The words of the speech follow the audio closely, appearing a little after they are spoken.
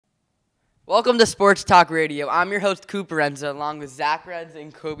Welcome to Sports Talk Radio. I'm your host, Cooper Renza, along with Zach Renza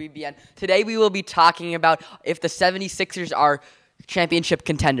and Kobe BN. Today we will be talking about if the 76ers are championship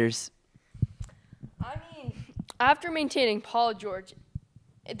contenders. I mean, after maintaining Paul George,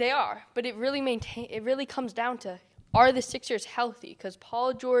 they are. But it really comes down to, are the Sixers healthy? Because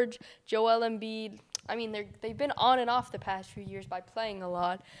Paul George, Joel Embiid, I mean, they've been on and off the past few years by playing a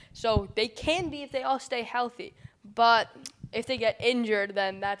lot. So they can be if they all stay healthy. But if they get injured,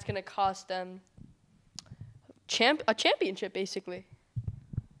 then that's going to cost them a championship, basically.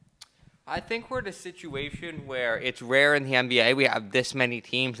 I think we're in a situation where it's rare in the NBA we have this many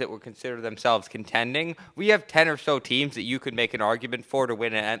teams that would consider themselves contending. We have 10 or so teams that you could make an argument for to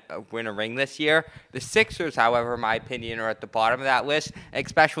win a ring this year. The Sixers, however, in my opinion, are at the bottom of that list,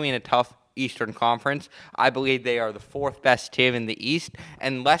 especially in a tough Eastern Conference. I believe they are the fourth best team in the East,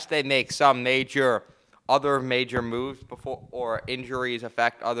 unless they make some other major moves before or injuries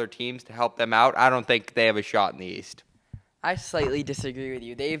affect other teams to help them out. I don't think they have a shot in the East. I slightly disagree with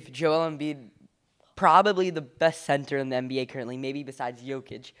you. They've Joel Embiid, probably the best center in the NBA currently, maybe besides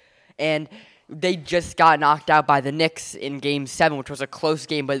Jokic. And they just got knocked out by the Knicks in Game 7, which was a close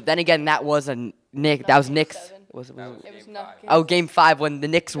game. But then again, that was Knicks. Game 5 when the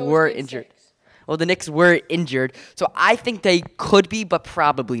Knicks were injured. Well, the Knicks were injured. So I think they could be, but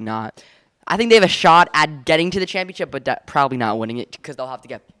probably not. I think they have a shot at getting to the championship, but probably not winning it because they'll have to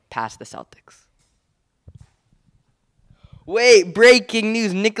get past the Celtics. Wait, breaking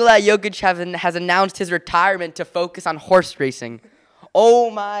news. Nikola Jokic has announced his retirement to focus on horse racing. Oh,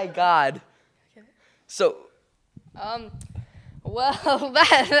 my God. So, well,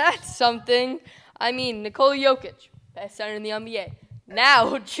 that's something. I mean, Nikola Jokic, best center in the NBA.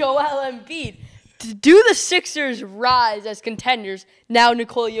 Now, Joel Embiid. Do the Sixers rise as contenders? Now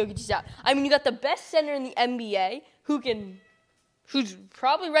Nikola Jokic is out. I mean, you got the best center in the NBA who's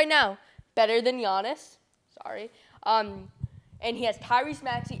probably right now better than Giannis. Sorry. And he has Tyrese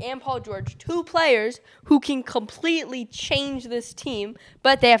Maxey and Paul George, two players who can completely change this team,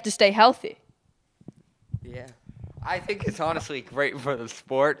 but they have to stay healthy. Yeah. I think it's honestly great for the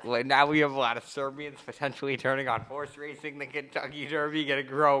sport. Like, now we have a lot of Serbians potentially turning on horse racing. The Kentucky Derby going to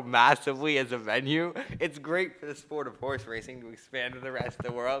grow massively as a venue. It's great for the sport of horse racing to expand to the rest of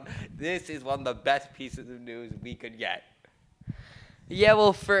the world. This is one of the best pieces of news we could get. Yeah,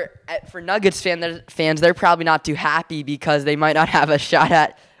 well, for Nuggets fans, they're probably not too happy because they might not have a shot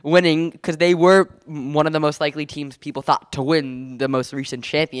at winning because they were one of the most likely teams people thought to win the most recent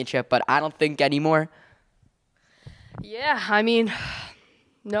championship, but I don't think anymore. Yeah, I mean,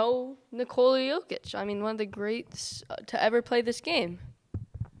 no Nikola Jokic. I mean, one of the greats to ever play this game.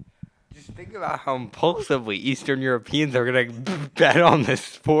 Just think about how impulsively Eastern Europeans are going to bet on this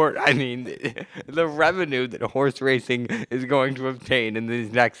sport. I mean, the revenue that horse racing is going to obtain in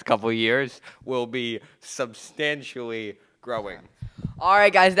these next couple of years will be substantially growing. All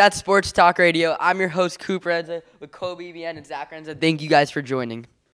right, guys, that's Sports Talk Radio. I'm your host, Cooper Renza, with Kobe BN and Zach Renza. Thank you guys for joining.